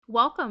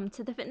Welcome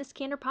to the Fitness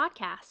Candor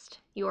Podcast.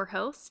 Your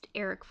host,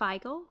 Eric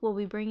Feigl, will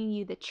be bringing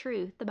you the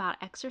truth about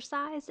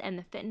exercise and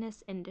the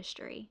fitness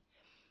industry.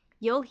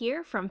 You'll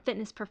hear from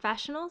fitness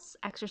professionals,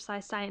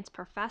 exercise science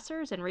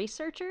professors and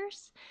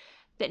researchers,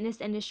 fitness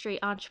industry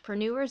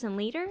entrepreneurs and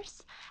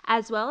leaders,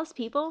 as well as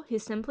people who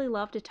simply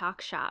love to talk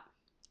shop.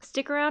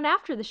 Stick around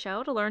after the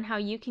show to learn how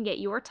you can get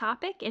your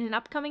topic in an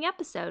upcoming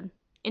episode.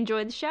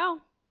 Enjoy the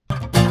show.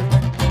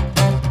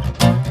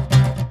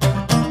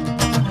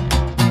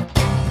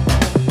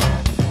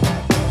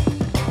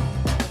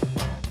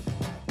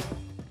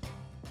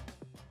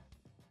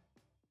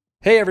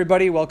 Hey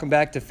everybody, welcome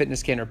back to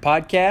Fitness Candor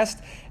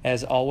Podcast.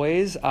 As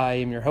always, I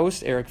am your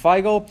host, Eric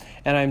Feigl,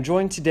 and I'm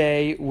joined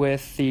today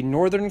with the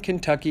Northern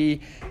Kentucky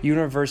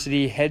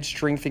University head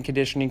strength and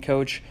conditioning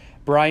coach,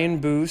 Brian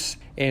Boos,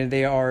 and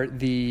they are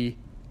the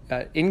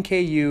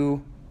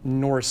NKU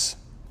Norse,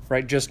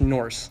 right? Just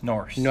Norse.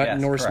 Norse, Not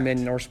yes, Norsemen,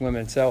 correct. Norse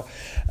women. So,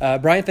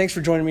 Brian, thanks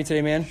for joining me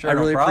today, man. Sure, I no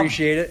really problem.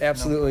 appreciate it.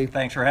 Absolutely. No,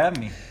 thanks for having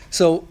me.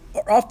 So,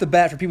 off the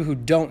bat, for people who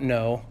don't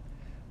know,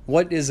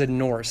 what is a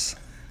Norse?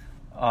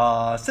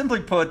 Simply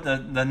put,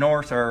 the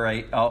Norse are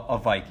a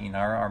Viking.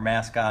 Our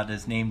mascot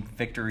is named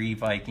Victory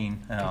Viking.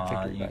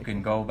 Victory You Viking.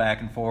 can go back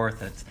and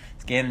forth. It's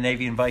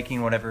Scandinavian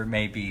Viking, whatever it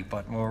may be,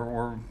 but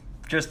we're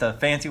just a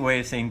fancy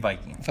way of saying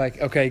Viking.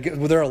 Okay,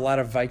 were there a lot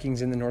of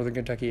Vikings in the Northern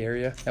Kentucky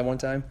area at one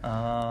time?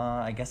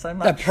 I guess I'm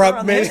not sure on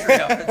the maybe. history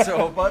of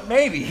it, but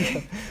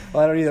maybe.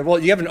 Well, I don't either. Well,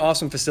 you have an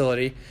awesome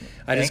facility.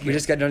 We you.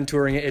 just got done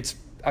touring it.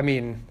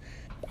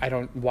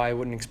 Why I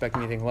wouldn't expect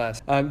anything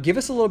less. Give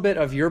us a little bit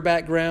of your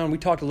background. We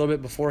talked a little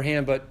bit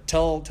beforehand, but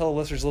tell the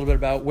listeners a little bit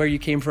about where you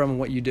came from and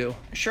what you do.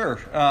 Sure.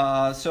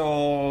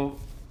 So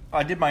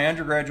I did my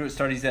undergraduate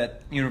studies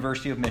at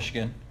University of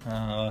Michigan.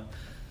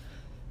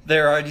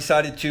 There I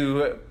decided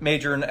to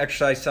major in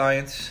exercise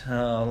science,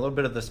 a little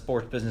bit of the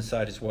sports business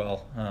side as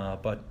well.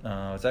 But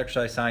as an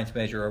exercise science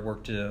major, I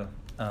worked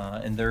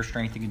in their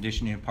strength and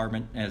conditioning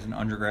department as an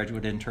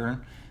undergraduate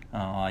intern.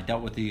 I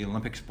dealt with the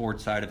Olympic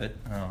sports side of it.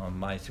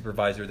 My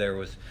supervisor there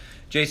was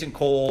Jason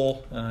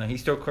Cole.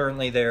 He's still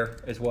currently there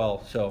as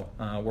well, so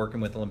working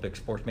with Olympic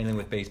sports, mainly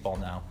with baseball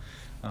now.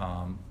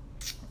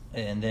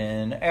 And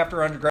then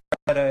after undergrad,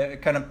 I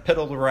kind of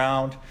piddled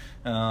around.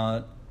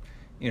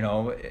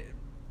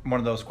 One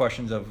of those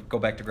questions of go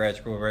back to grad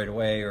school right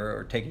away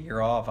or take a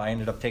year off. I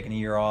ended up taking a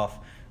year off,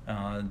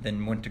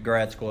 then went to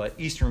grad school at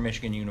Eastern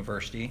Michigan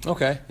University.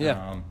 Okay,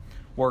 yeah.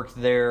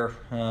 Worked there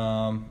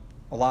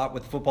a lot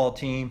with the football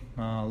team,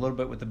 a little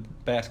bit with the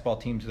basketball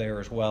teams there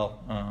as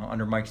well,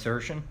 under Mike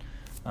Sershin.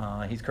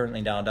 He's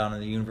currently down at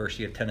the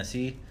University of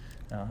Tennessee,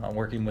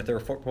 working with their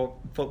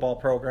football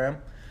program.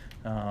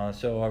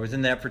 So I was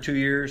in that for 2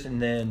 years, and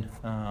then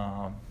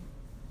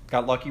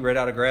got lucky right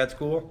out of grad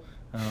school.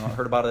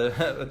 Heard about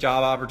a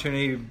job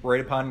opportunity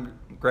right upon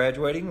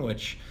graduating,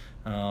 which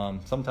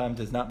sometimes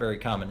is not very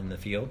common in the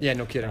field. Yeah,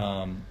 no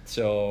kidding.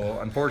 So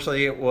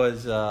unfortunately, it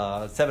was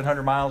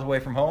 700 miles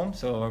away from home,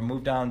 so I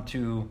moved down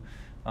to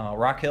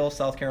Rock Hill,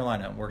 South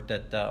Carolina. Worked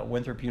at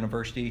Winthrop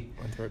University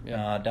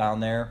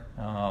down there.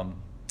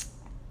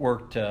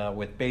 Worked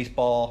with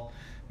baseball,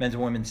 men's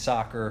and women's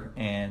soccer,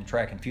 and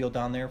track and field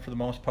down there for the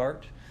most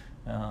part.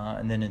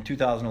 And then in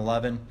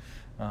 2011,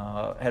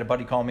 had a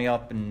buddy call me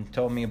up and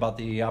told me about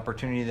the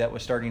opportunity that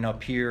was starting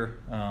up here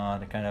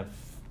to kind of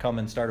come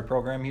and start a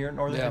program here in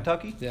Northern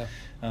Kentucky. Yeah.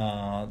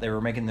 They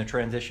were making the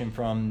transition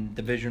from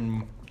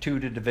Division II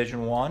to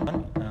Division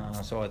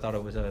I, so I thought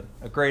it was a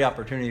great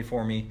opportunity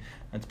for me,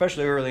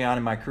 especially early on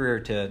in my career,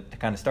 to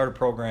kind of start a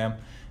program,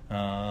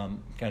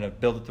 kind of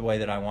build it the way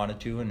that I wanted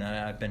to, and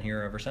I've been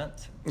here ever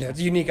since. Yeah, it's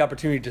a unique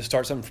opportunity to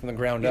start something from the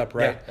ground up,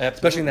 right? Yeah,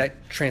 especially in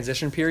that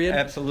transition period.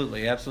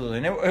 Absolutely.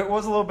 And it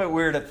was a little bit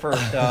weird at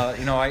first.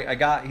 I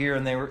got here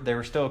and they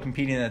were still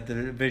competing at the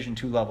Division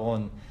II level,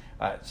 and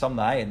something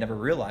that I had never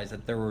realized,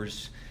 that there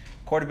was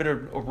quite a bit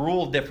of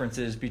rule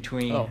differences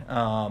between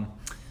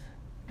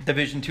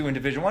Division II and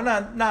Division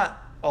I.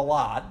 Not a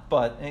lot,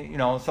 but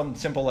some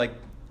simple like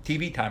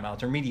TV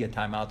timeouts or media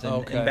timeouts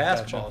in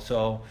basketball. Gotcha.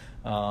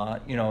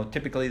 So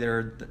typically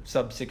they're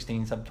sub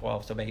 16, sub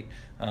 12, sub 8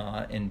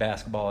 in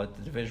basketball at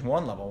the Division I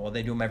level. Well,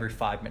 they do them every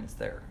 5 minutes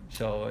there.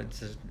 So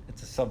it's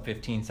a sub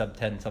 15, sub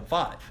 10, sub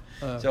 5.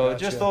 So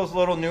just those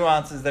little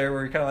nuances there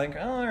where you're kind of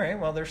like, oh, all right,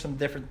 well, there's some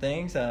different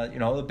things.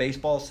 The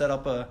baseball set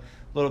up a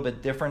little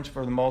bit different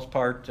for the most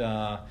part.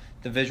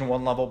 Division I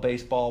level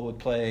baseball would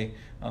play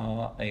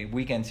a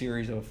weekend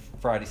series of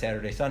Friday,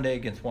 Saturday, Sunday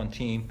against one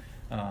team.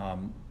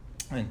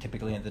 And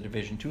typically at the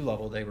Division II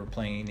level, they were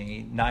playing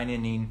a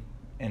 9-inning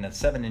and a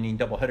 7-inning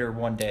doubleheader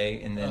one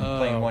day, and then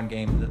playing one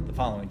game the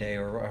following day,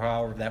 or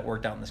however that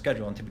worked out in the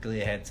schedule. And typically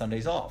they had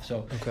Sundays off.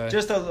 So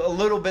just a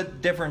little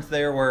bit difference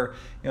there, where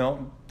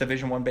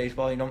Division I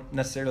baseball, you don't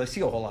necessarily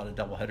see a whole lot of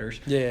doubleheaders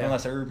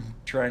unless they're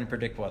trying to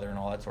predict weather and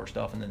all that sort of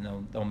stuff, and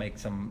then they'll make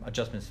some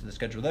adjustments to the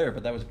schedule there.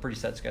 But that was a pretty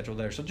set schedule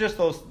there. So just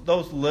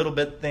those little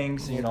bit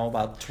things,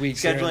 about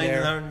tweaks scheduling,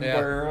 here and there.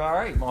 where all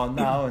right, well,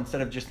 now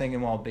instead of just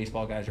thinking, well,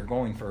 baseball guys are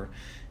going for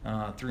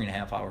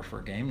 3.5 hours for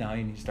a game. Now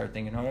you need to start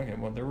thinking, okay,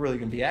 well, they're really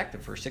going to be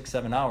active for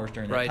 6-7 hours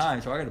during that Right.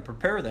 time. So I got to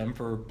prepare them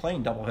for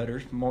playing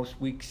doubleheaders most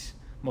weeks,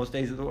 most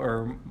days,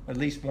 or at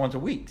least once a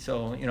week.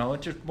 So,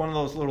 it's just one of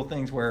those little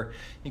things where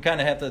you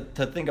kind of have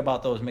to think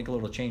about those, make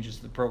little changes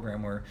to the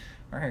program where,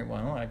 all right,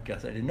 well, I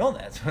guess I didn't know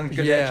that, so I'm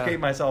going to educate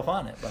myself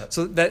on it. But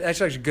So that's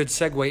actually a good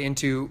segue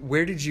into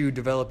where did you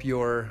develop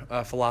your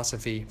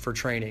philosophy for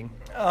training?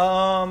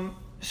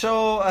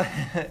 So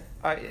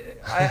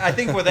I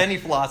think with any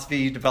philosophy,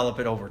 you develop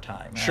it over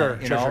time. Sure.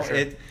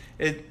 It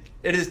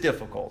is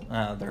difficult.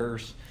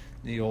 There's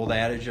the old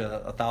adage,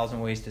 1,000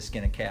 ways to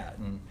skin a cat.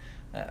 And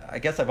I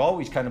guess I've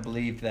always kind of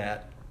believed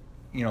that,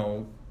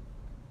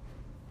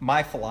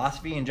 my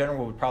philosophy in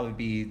general would probably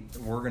be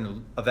we're going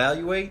to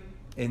evaluate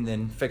and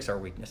then fix our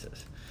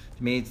weaknesses.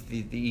 To me, it's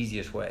the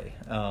easiest way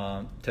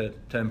to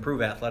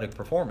improve athletic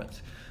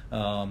performance.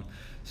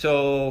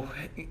 So,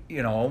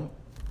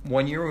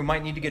 one year we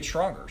might need to get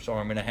stronger. So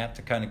I'm going to have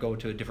to kind of go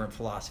to a different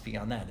philosophy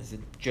on that. Is it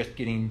just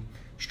getting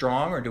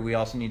strong, or do we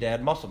also need to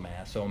add muscle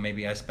mass? So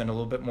maybe I spend a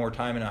little bit more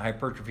time in a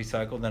hypertrophy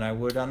cycle than I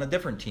would on a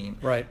different team.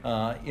 Right.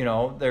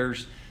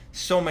 There's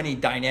so many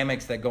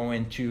dynamics that go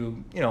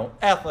into,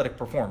 athletic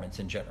performance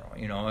in general.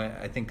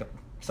 I think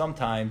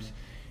sometimes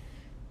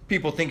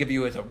people think of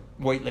you as a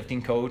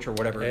weightlifting coach or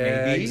whatever it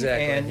may be.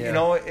 Exactly. And,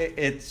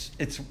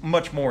 it's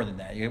much more than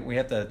that. We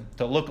have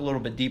to look a little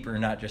bit deeper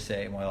and not just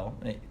say, well,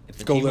 if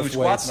the Go team who lift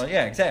squats, weights.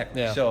 yeah,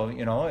 exactly. Yeah. So,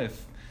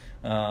 if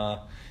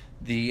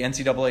the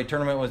NCAA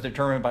tournament was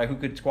determined by who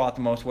could squat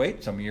the most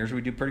weight, some years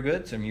we do pretty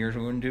good, some years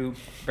we wouldn't do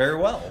very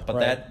well. But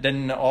Right. that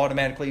didn't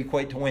automatically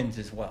equate to wins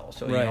as well.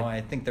 So, Right.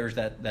 I think there's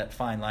that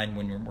fine line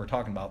when we're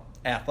talking about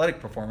athletic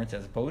performance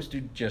as opposed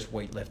to just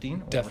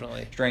weightlifting or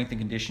Definitely. strength and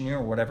conditioning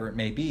or whatever it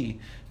may be,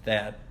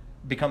 that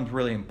becomes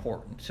really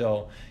important.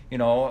 So,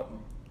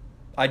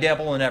 I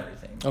dabble in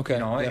everything. Okay,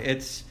 yeah.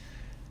 It's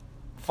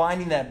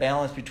finding that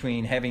balance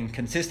between having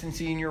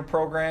consistency in your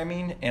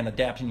programming and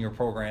adapting your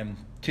program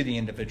to the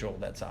individual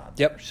that's on.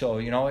 Yep. So,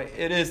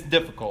 it is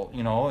difficult.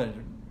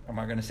 Am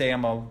I going to say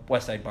I'm a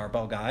Westside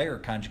Barbell guy or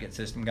conjugate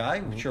system guy?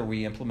 Mm-hmm. Sure,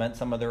 we implement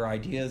some of their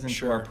ideas into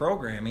Sure. our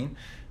programming.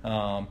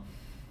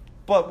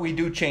 But we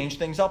do change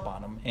things up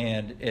on them,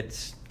 and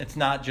it's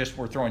not just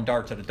we're throwing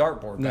darts at a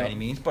dartboard No. by any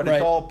means, but Right.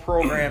 it's all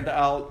programmed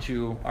out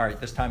to, all right,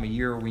 this time of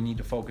year we need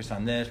to focus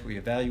on this. We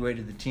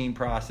evaluated the team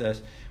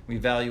process. We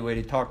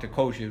talked to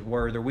coaches,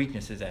 where are their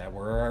weaknesses at,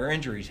 where our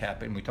injuries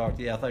happen. We talk to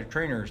the athletic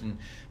trainers and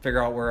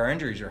figure out where our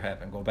injuries are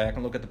happening. Go back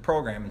and look at the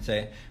program and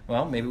say,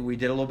 well, maybe we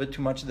did a little bit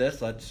too much of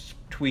this. Let's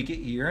tweak it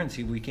here and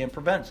see if we can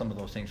prevent some of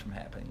those things from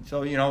happening.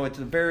 So, it's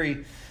a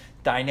very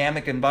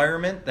dynamic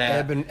environment that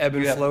Ebb and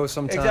you have- flow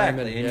sometime.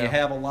 Exactly, and yeah. you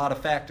have a lot of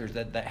factors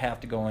that have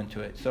to go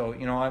into it. So,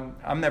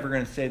 I'm never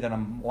going to say that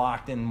I'm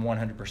locked in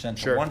 100%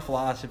 to Sure. one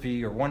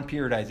philosophy or one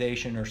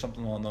periodization or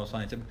something along those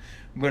lines. I'm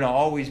going to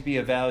always be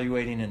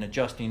evaluating and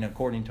adjusting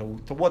according to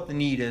what the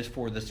need is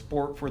for the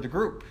sport, for the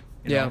group.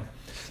 you Yeah. know?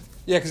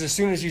 Yeah, because as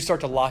soon as you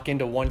start to lock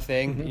into one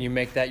thing, you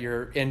make that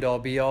your end-all,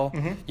 be-all,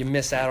 you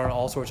miss out on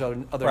all sorts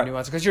of other Right.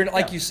 nuances. Because you're,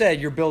 like Yeah. you said,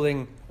 you're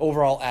building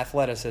overall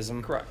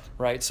athleticism. Correct.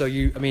 Right? So,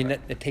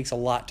 it takes a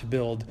lot to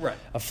build Right.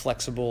 a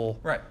flexible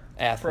Right.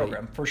 athlete.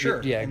 Program for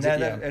sure. Yeah, and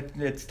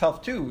it's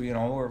tough too.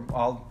 Or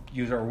I'll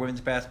use our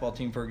women's basketball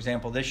team for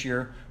example. This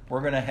year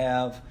we're going to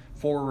have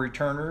 4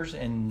 returners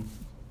and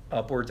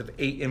upwards of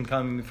 8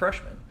 incoming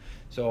freshmen.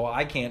 So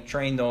I can't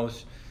train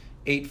those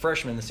 8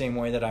 freshmen the same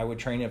way that I would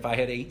train if I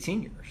had 8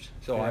 seniors.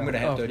 So I'm going to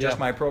have to adjust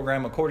my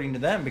program according to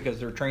them because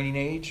their training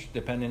age,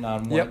 depending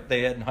on what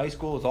they had in high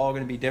school, is all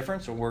going to be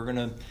different. So we're going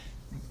to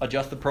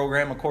adjust the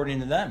program according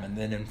to them. And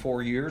then in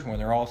 4 years, when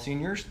they're all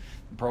seniors,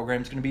 the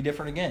program's going to be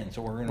different again.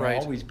 So we're going to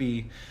Right. always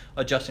be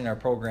adjusting our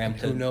program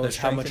to Who knows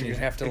the how strength much and you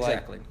have to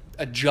exactly.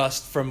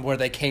 adjust from where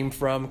they came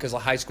from, because the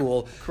high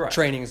school Correct.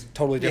 training is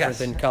totally different Yes.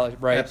 than college,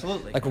 right?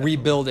 Absolutely. Like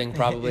rebuilding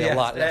probably a Yes,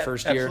 lot that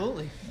first year.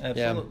 Absolutely.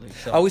 Yeah.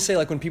 So, I always say,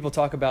 like, when people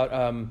talk about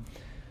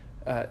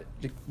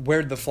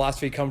where did the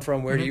philosophy come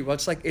from, where do you, well,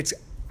 it's like, it's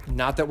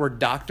not that we're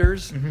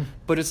doctors,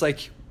 but it's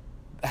like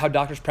how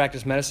doctors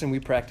practice medicine, we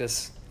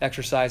practice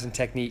exercise and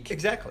technique.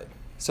 exactly.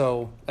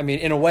 So, I mean,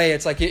 in a way,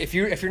 it's like if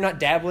you're not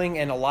dabbling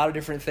in a lot of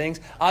different things,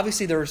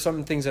 obviously there are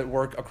some things that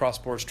work across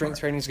the board. Strength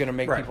training is going to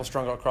make Right. people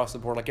stronger across the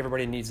board. Like,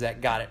 everybody needs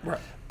that. Got it. Right.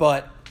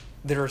 But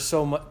there are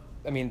so much.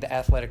 I mean, the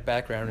athletic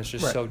background is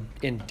just Right. so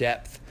in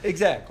depth.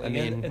 Exactly. I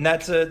mean- and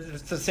that's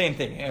it's the same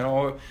thing.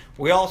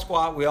 We all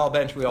squat, we all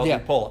bench, we all Yeah.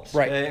 do pull-ups.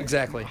 Right,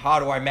 exactly. How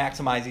do I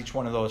maximize each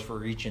one of those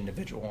for each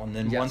individual? And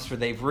then Yes. once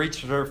they've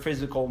reached their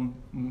physical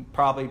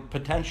probably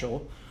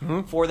potential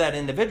Mm-hmm. for that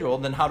individual,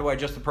 then how do I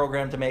adjust the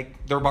program to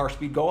make their bar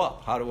speed go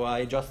up? How do I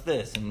adjust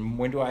this? And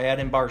when do I add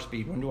in bar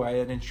speed? When do I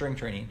add in strength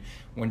training?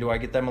 When do I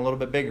get them a little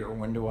bit bigger?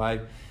 When do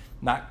I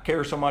not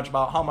care so much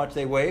about how much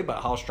they weigh,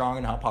 but how strong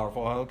and how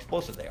powerful, how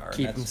explosive they are? And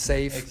Keep that's- them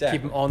safe. Exactly.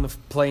 Keep them on the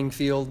playing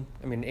field.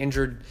 I mean,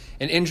 injured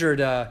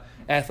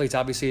athlete's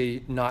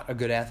obviously not a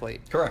good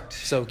athlete. Correct.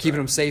 So keeping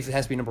them safe, it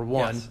has to be number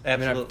one. Yes, I mean,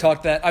 I've absolutely.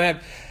 talked that. I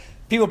mean,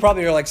 people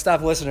probably are like,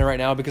 stop listening right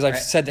now because I've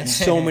said that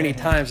so many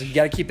times. You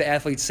got to keep the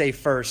athletes safe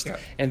first,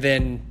 and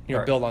then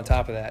build on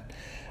top of that.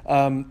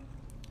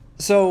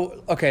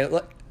 So okay,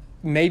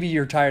 maybe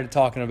you're tired of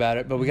talking about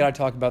it, but we got to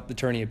talk about the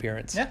tourney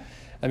appearance. Yeah.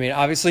 I mean,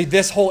 obviously,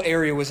 this whole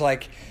area was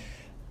like.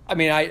 I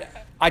mean,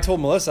 I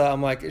told Melissa,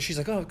 I'm like, she's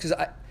like, oh, because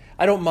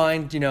I don't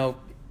mind,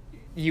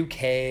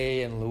 UK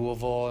and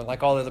Louisville and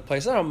like all the other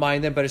places. I don't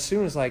mind them, but as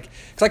soon as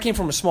because I came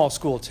from a small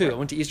school too. I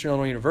went to Eastern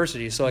Illinois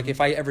University, so like if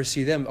I ever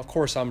see them, of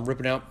course I'm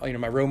ripping out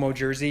my Romo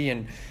jersey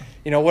and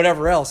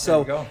whatever else.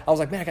 So I was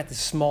like, man, I got this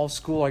small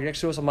school like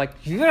next to us. I'm like,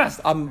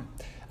 yes, I'm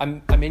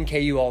in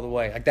KU all the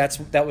way. Like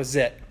that was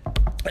it.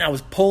 And I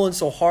was pulling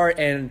so hard,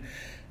 and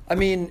I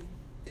mean,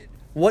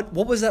 what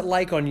was that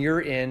like on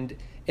your end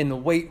in the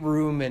weight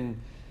room? And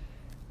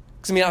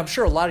because I mean, I'm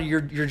sure a lot of your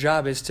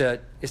job is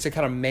to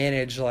kind of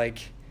manage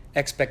like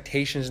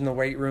expectations in the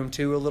weight room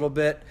too a little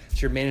bit.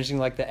 So you're managing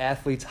like the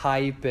athletes'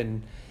 hype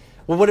and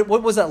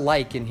what was that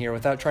like in here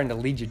without trying to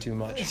lead you too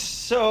much?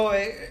 So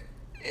I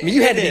mean,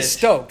 you had to be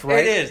stoked,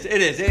 right? It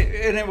is,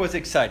 and it was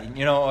exciting.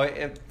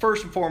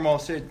 First and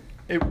foremost,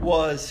 it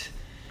was.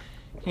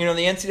 The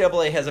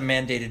NCAA has a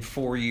mandated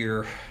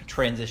 4-year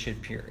transition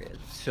period.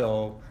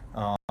 So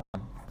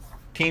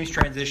teams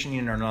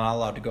transitioning are not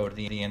allowed to go to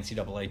the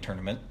NCAA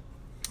tournament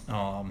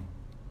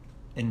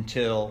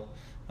until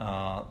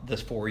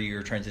this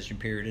 4-year transition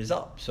period is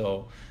up.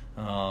 So,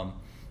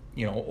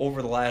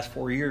 over the last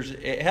 4 years,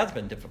 it has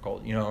been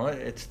difficult.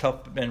 It's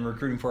tough been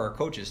recruiting for our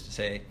coaches to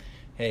say,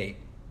 hey,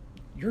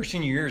 your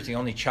senior year is the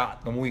only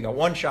shot. And we got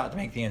one shot to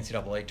make the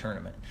NCAA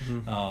tournament.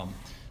 Mm-hmm.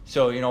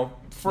 So,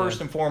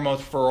 first and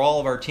foremost, for all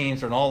of our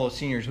teams and all those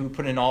seniors who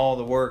put in all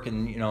the work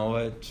and,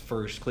 it's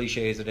for as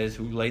cliche as it is,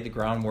 who laid the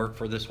groundwork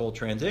for this whole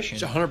transition.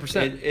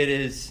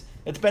 100%.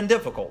 It's been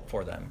difficult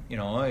for them.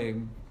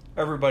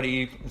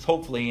 Everybody is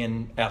hopefully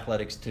in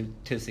athletics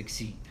to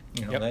succeed.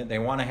 They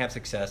want to have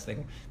success.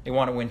 They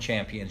want to win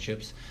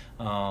championships.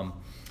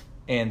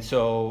 And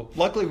so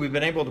luckily we've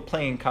been able to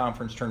play in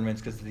conference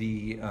tournaments because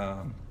the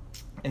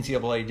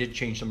NCAA did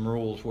change some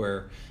rules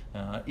where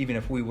even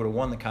if we would have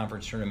won the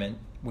conference tournament,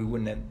 we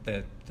wouldn't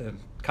have, the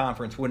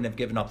conference wouldn't have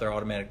given up their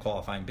automatic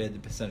qualifying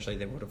bid. Essentially,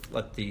 they would have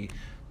let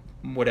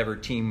whatever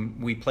team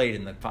we played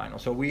in the final.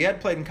 So we had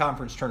played in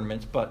conference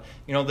tournaments, but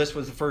this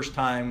was the first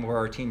time where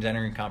our team's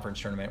entering conference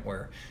tournament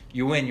where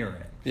you win, you're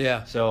in.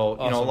 Yeah. So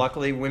awesome.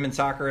 Luckily women's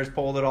soccer has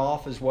pulled it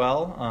off as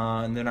well,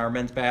 and then our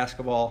men's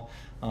basketball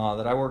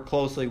that I work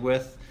closely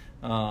with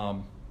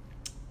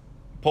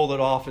pulled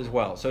it off as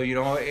well. So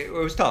it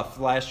was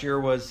tough. Last year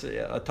was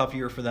a tough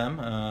year for them.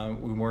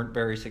 We weren't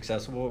very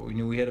successful. We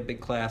knew we had a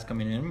big class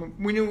coming in.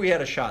 We knew we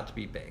had a shot to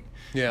be big.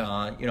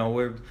 Yeah.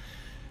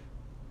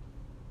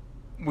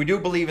 We do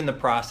believe in the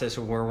process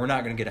of where we're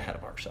not going to get ahead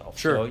of ourselves.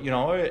 Sure.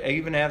 So,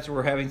 even as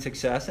we're having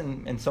success,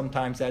 and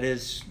sometimes that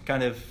is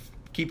kind of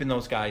keeping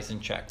those guys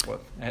in check. All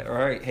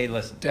right, hey,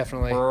 listen.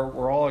 Definitely.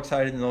 We're all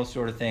excited and those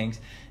sort of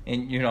things.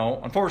 And,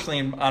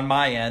 unfortunately, on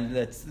my end,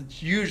 it's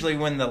usually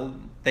when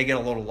they get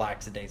a little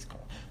lackadaisical.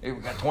 Hey,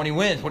 we got 20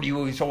 wins. What are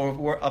you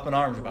so up in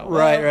arms about?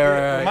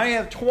 Right. We might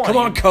have 20. Come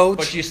on, coach.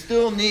 But you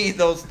still need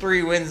those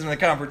 3 wins in the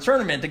conference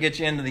tournament to get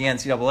you into the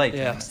NCAA tournament.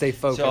 Yeah, stay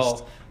focused.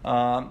 So,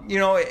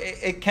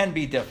 it can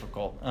be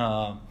difficult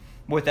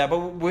with that.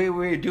 But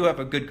we do have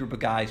a good group of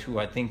guys who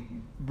I think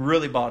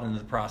really bought into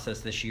the process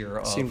this year.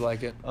 Seemed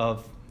like it.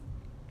 Of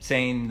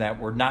saying that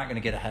we're not going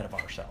to get ahead of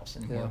ourselves.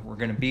 And we're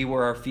going to be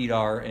where our feet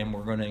are, and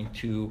we're going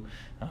to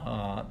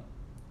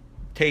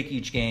take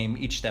each game,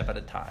 each step at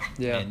a time.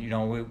 Yeah.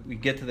 And, we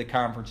get to the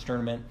conference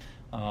tournament,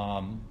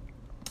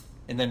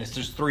 and then it's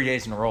just 3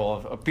 days in a row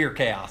of pure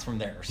chaos from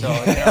there. So,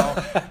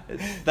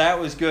 that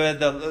was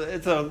good.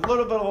 It's a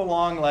little bit of a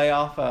long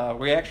layoff.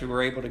 We actually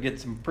were able to get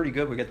some pretty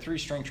good. We got 3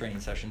 strength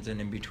training sessions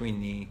in between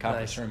the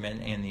conference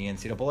tournament and the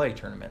NCAA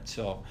tournament.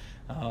 So,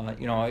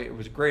 it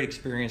was a great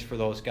experience for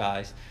those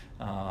guys.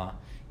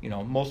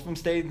 Most of them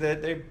stayed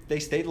they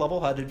stayed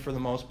level-headed for the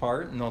most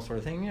part and those sort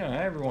of things.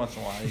 Every once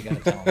in a while you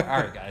got to tell them, all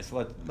right, guys,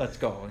 let's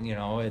go.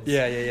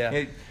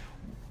 It's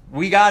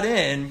we got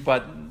in,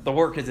 but the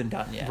work isn't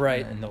done yet,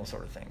 right? And those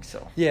sort of things.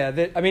 So like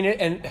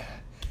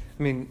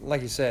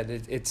you said,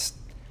 it's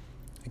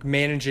like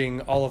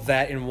managing all of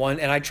that in one.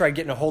 And I tried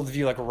getting a hold of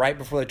you like right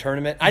before the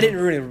tournament. I didn't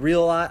really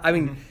realize. I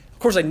mean. Mm-hmm. Of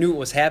course, I knew it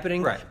was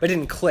happening, right. But it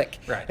didn't click.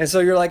 Right. And so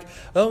you're like,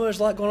 oh,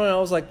 there's a lot going on. I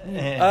was like,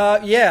 I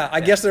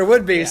guess there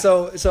would be. Yeah.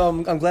 So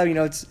I'm glad,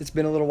 it's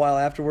been a little while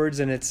afterwards,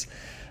 and it's,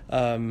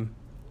 I'm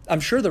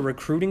sure the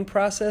recruiting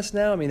process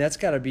now. I mean, that's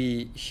got to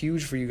be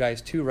huge for you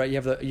guys too, right? You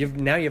have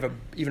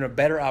even a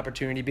better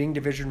opportunity being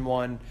Division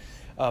I,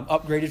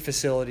 upgraded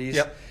facilities.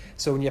 Yep.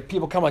 So when you have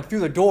people come like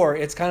through the door,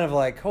 it's kind of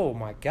like, oh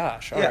my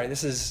gosh, all right,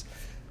 this is.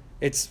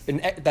 It's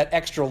that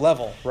extra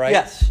level, right?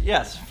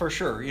 Yes, for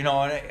sure. And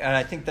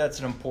I think that's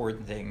an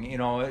important thing.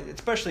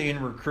 Especially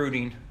in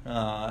recruiting.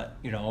 I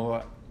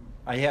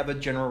have a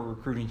general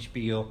recruiting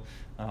spiel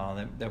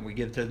that we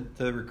give to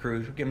the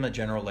recruits. We give them a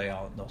general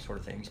layout and those sort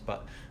of things.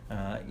 But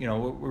we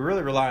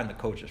really rely on the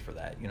coaches for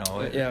that.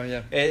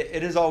 Yeah.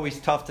 It is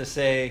always tough to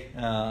say.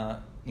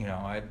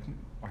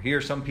 or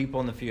hear some people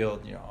in the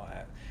field,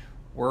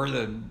 we're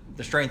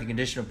the strength and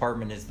conditioning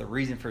department is the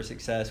reason for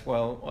success.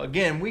 Well,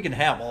 again, we can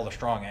have all the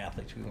strong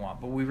athletes we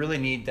want, but we really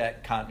need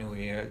that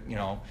continuity.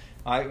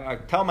 I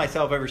tell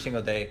myself every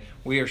single day,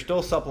 we are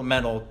still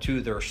supplemental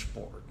to their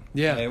sport.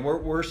 Yeah. And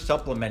we're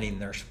supplementing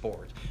their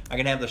sport. I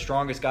can have the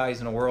strongest guys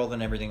in the world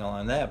and everything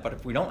along that, but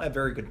if we don't have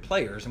very good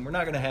players, then we're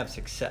not going to have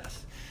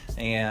success.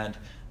 And,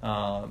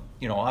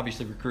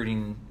 obviously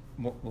recruiting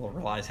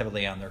relies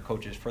heavily on their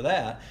coaches for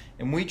that.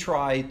 And we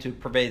try to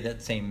pervade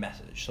that same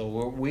message.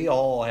 So we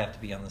all have to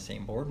be on the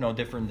same board, no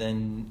different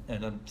than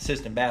an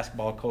assistant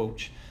basketball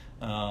coach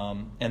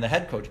and the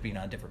head coach being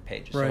on different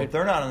pages. Right. So if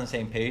they're not on the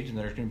same page, then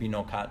there's going to be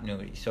no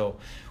continuity. So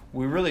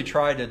we really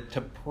try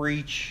to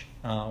preach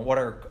what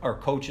our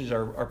coaches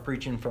are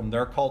preaching from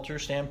their culture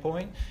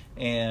standpoint,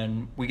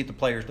 and we get the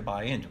players to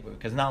buy into it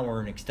because now we're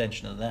an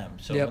extension of them.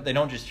 So they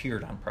don't just hear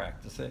it on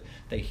practice;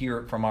 they hear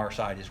it from our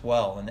side as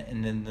well.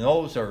 And then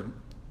those are,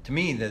 to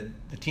me,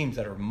 the teams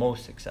that are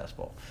most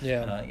successful.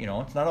 Yeah.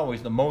 It's not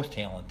always the most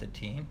talented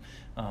team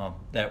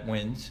that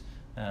wins.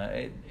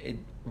 It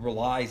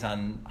relies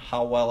on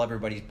how well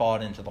everybody's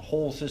bought into the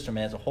whole system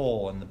as a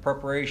whole and the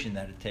preparation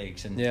that it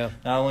takes. And not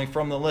only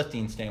from the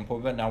lifting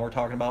standpoint, but now we're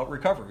talking about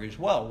recovery as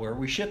well, where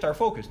we shift our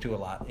focus to a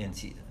lot in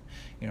season.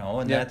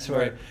 That's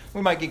where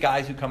we might get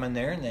guys who come in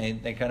there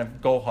and they kind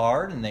of go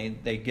hard and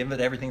they give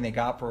it everything they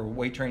got for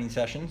weight training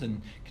sessions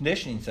and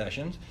conditioning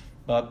sessions.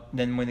 But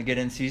then when they get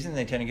in season,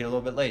 they tend to get a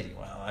little bit lazy.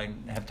 Well, I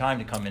have time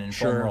to come in and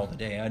foam roll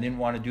today. I didn't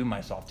want to do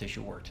my soft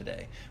tissue work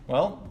today.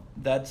 Well,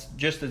 that's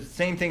just the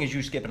same thing as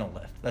you skipping a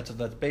lift. That's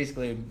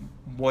basically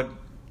what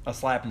a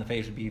slap in the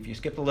face would be if you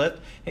skipped a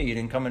lift. Hey, you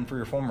didn't come in for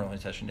your foam rolling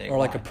session today. Or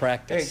like a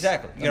practice. Hey,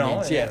 exactly.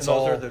 Those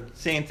are the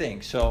same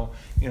thing. So,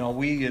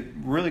 we get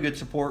really good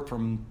support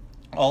from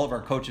all of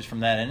our coaches from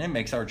that, and it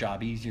makes our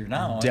job easier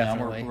now.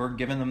 Definitely. Now we're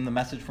giving them the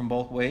message from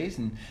both ways,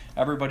 and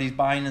everybody's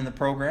buying in the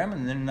program,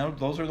 and then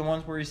those are the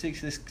ones where you see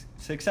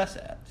success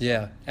at.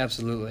 Yeah,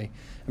 absolutely.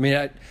 I mean,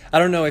 I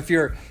don't know if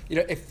you're,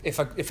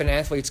 if an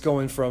athlete's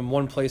going from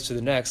one place to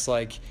the next,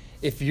 like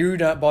if you're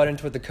not bought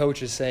into what the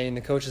coach is saying,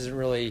 the coach isn't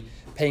really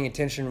paying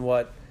attention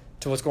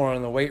to what's going on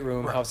in the weight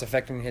room, how it's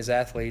affecting his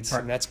athletes,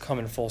 and that's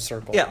coming full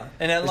circle. Yeah,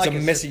 and then, it's a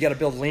miss. You got to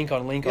build link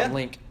on link on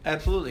link.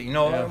 Absolutely.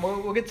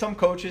 We'll get some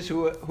coaches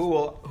who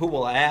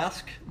will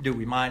ask, do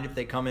we mind if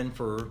they come in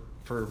for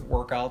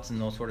workouts and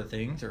those sort of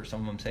things, or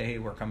some of them say, hey,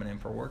 we're coming in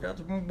for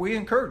workouts. We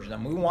encourage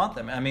them. We want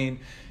them. I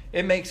mean,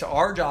 it makes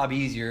our job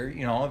easier.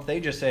 If they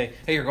just say,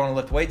 hey, you're going to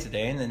lift weights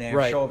today, and then they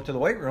show up to the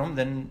weight room,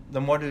 then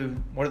what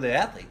do the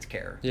athletes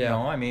care? Yeah.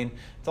 I mean,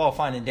 it's all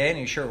fine and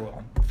dandy. Sure,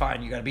 well,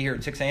 fine, you got to be here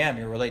at 6 a.m.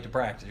 You're late to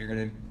practice. You're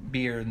going to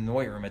be here in the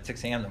weight room at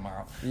 6 a.m.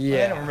 tomorrow.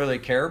 Yeah. They don't really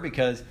care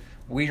because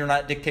we are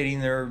not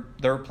dictating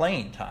their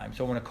playing time.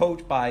 So when a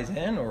coach buys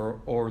in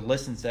or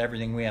listens to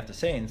everything we have to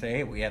say and say,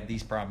 hey, we have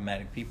these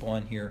problematic people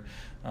in here,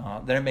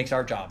 then it makes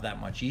our job that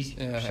much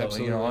easier. Yeah, so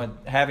absolutely.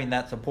 Having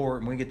that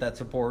support, and we get that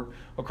support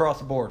across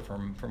the board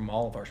from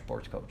all of our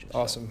sports coaches.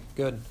 Awesome,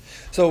 good.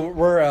 So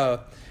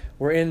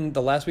we're in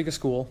the last week of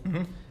school.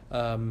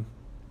 Mm-hmm.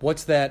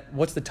 What's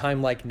the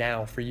time like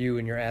now for you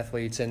and your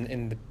athletes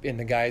and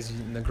the guys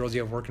and the girls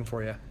you have working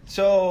for you?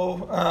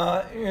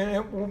 So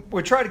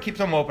we try to keep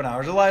some open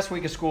hours. The last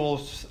week of school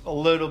is a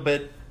little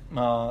bit,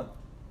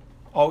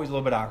 always a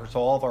little bit awkward. So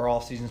all of our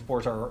off-season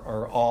sports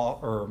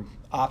are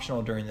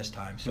optional during this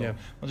time. So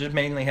we'll just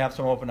mainly have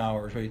some open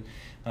hours. We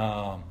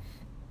have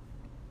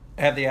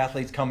the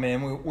athletes come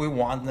in. We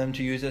want them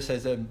to use this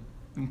as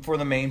for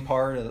the main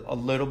part, a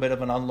little bit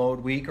of an unload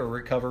week or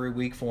recovery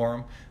week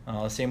for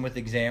them. Same with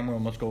exam. We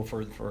almost go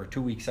for a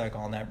 2-week cycle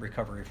on that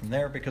recovery from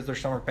there because their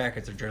summer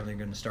packets are generally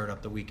going to start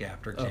up the week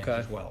after exams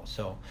as well.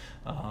 So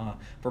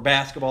for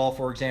basketball,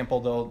 for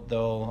example,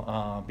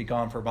 they'll be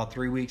gone for about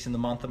 3 weeks in the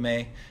month of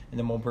May, and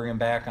then we'll bring them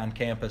back on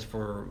campus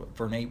for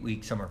an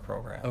 8-week summer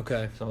program.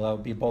 Okay. So that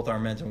would be both our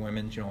men's and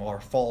women's, our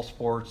fall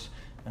sports.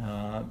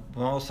 Some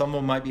of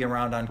them might be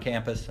around on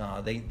campus.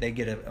 They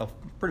get a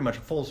pretty much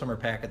a full summer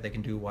packet they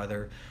can do while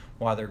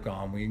they're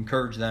gone. We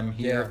encourage them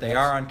here if they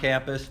are on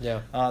campus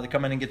to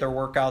come in and get their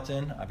workouts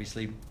in.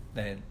 Obviously,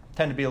 they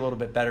tend to be a little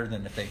bit better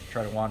than if they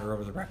try to wander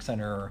over the rec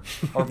center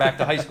or back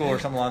to high school or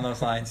something along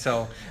those lines.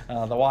 So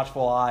the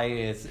watchful eye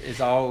is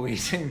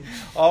always an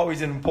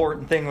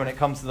important thing when it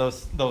comes to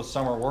those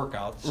summer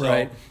workouts.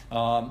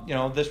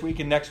 So, this week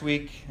and next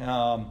week.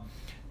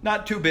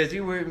 Not too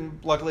busy.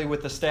 Luckily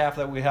with the staff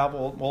that we have,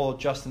 we'll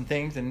adjust some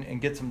things and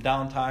get some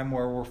downtime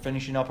where we're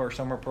finishing up our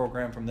summer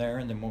program from there,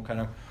 and then we'll kind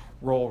of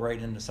roll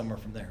right into summer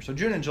from there. So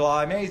June and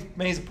July,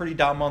 May's a pretty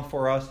down month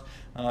for us.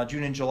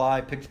 June and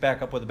July picks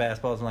back up with the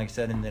basketballs, and like I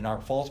said, and then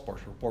our fall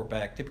sports report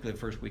back typically the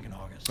first week in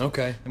August.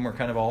 Okay. And we're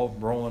kind of all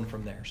rolling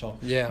from there. So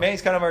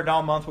May's kind of our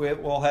down month.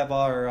 We'll have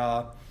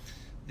our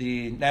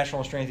the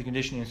National Strength and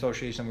Conditioning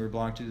Association we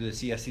belong to, the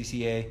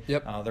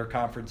CSCCA. Their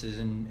conference is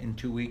in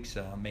 2 weeks,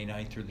 May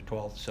 9th through the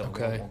 12th. So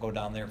we'll go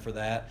down there for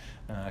that,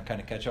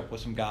 kind of catch up with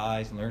some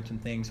guys and learn some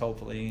things,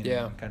 hopefully,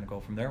 and kind of go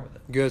from there with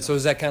it. Good. So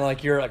is that kind of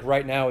like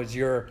right now is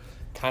your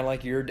kind of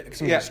like your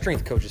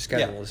strength coach's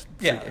schedule is?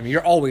 I mean,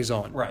 you're always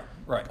on. Right.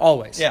 Right.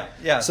 Always.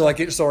 Yeah. So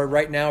like, so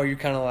right now you're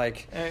kind of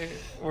like,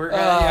 We're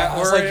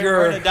like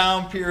we're in a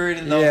down period.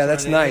 And those Yeah, sort of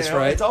that's things. nice,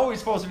 right? It's always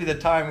supposed to be the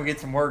time we get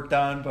some work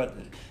done, but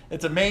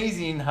it's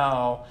amazing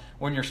how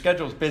when your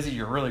schedule's busy,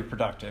 you're really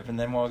productive, and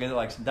then we'll get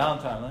like some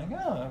downtime. Like,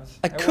 I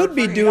worked could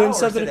be 30 doing hours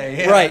something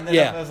today. right. And then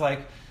Yeah. I was like,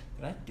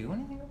 did I do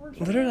anything at work?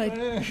 What did I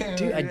do?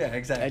 Yeah,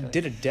 exactly. I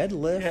did a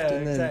deadlift. Yeah,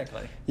 and then,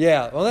 exactly.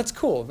 Yeah, well, that's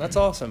cool. That's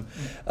awesome.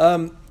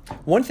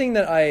 One thing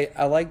that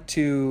I like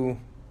to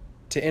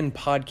end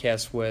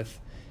podcasts with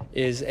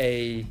is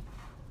a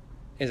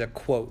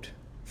quote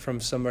from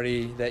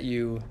somebody that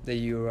you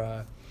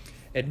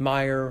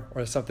admire,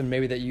 or something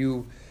maybe that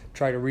you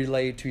try to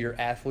relay to your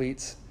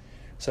athletes.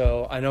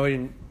 So I know we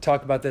didn't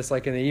talk about this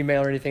like in the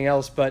email or anything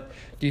else, but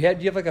do you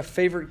have like a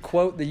favorite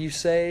quote that you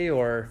say,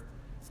 or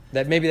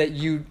that maybe that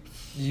you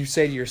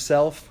say to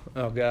yourself?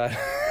 Oh God.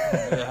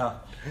 Yeah.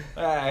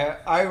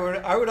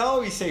 I would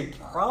always say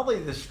probably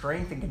the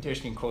strength and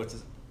conditioning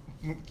coaches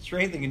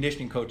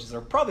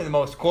are probably the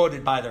most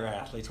quoted by their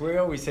athletes. We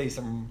always say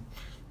some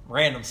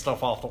random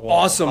stuff off the wall.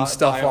 Awesome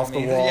stuff off the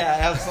wall.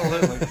 Yeah,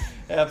 absolutely.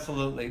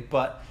 Absolutely.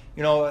 But,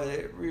 you know,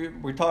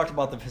 we talked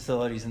about the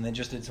facilities, and they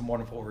just did some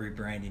wonderful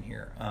rebranding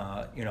here.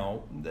 You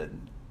know,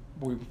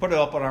 we put it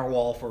up on our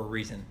wall for a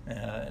reason,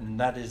 and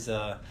that is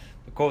the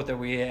quote that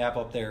we have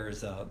up there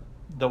is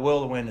the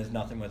will to win is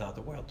nothing without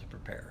the will to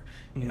prepare.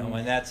 You know,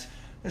 and that's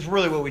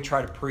really what we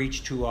try to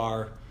preach to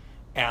our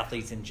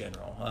athletes in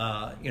general.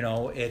 You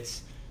know,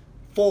 it's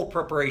full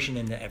preparation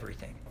into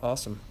everything.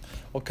 Awesome.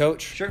 Well,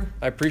 Coach, Sure.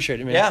 I appreciate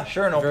it, man. Yeah,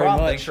 sure, no Very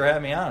problem. much. Thanks for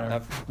having me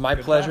on. My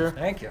Good pleasure. time.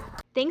 Thank you.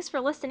 Thanks for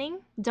listening.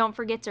 Don't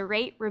forget to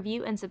rate,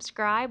 review, and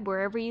subscribe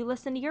wherever you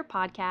listen to your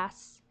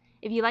podcasts.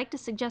 If you'd like to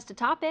suggest a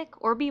topic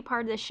or be a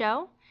part of the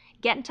show,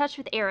 get in touch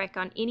with Eric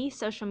on any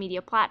social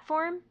media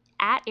platform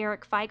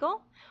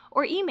 @EricFeigl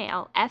or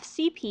email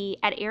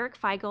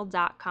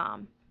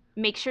fcp@ericfeigl.com.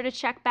 Make sure to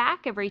check back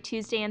every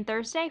Tuesday and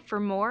Thursday for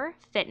more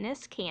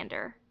Fitness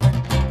Candor.